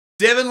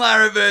Devon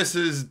Larratt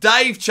versus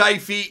Dave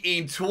Chaffee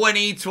in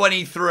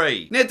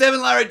 2023. Now, Devon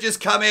Larratt just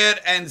come out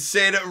and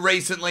said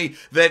recently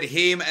that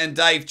him and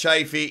Dave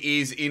Chaffee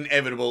is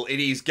inevitable. It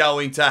is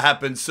going to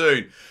happen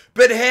soon.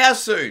 But how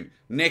soon?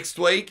 Next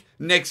week?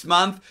 Next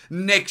month?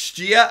 Next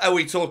year? Are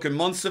we talking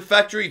Monster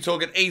Factory? Are we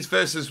talking East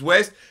versus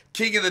West?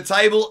 King of the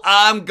table?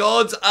 Arm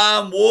gods?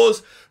 Arm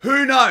wars?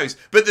 Who knows?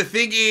 But the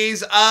thing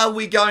is, are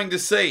we going to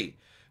see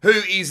who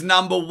is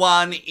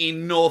 #1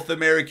 in North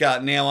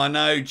America? Now, I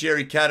know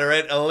Jerry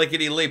Carteret,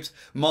 Lickety Lips,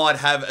 might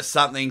have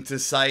something to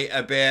say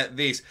about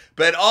this,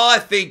 but I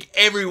think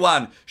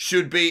everyone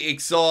should be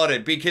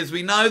excited because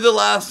we know the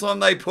last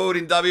time they pulled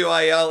in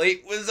WAL,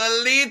 it was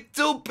a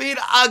little bit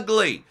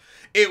ugly.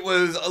 It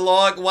was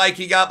like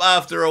waking up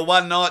after a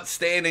one-night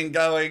stand and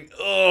going,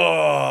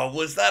 oh,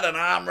 was that an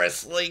arm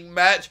wrestling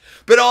match?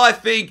 But I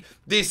think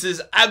this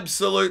is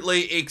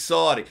absolutely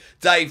exciting.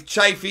 Dave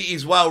Chaffee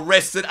is well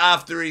rested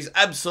after his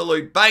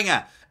absolute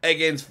banger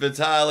against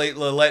Vitaly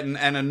Laletin,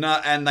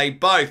 and they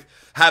both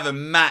have a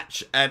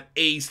match at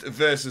East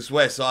versus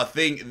West. So I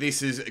think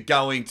this is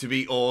going to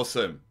be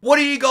awesome. What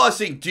do you guys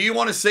think? Do you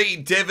want to see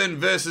Devon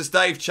versus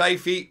Dave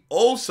Chaffee?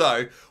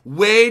 Also,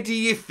 where do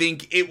you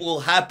think it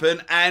will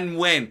happen and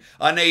when?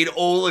 I need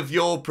all of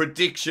your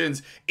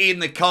predictions in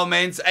the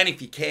comments. And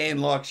if you can,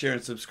 like, share,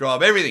 and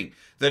subscribe. Everything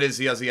that is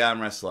the Aussie Arm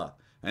Wrestler.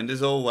 And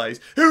as always,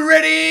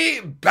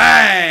 ready,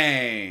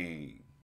 bang!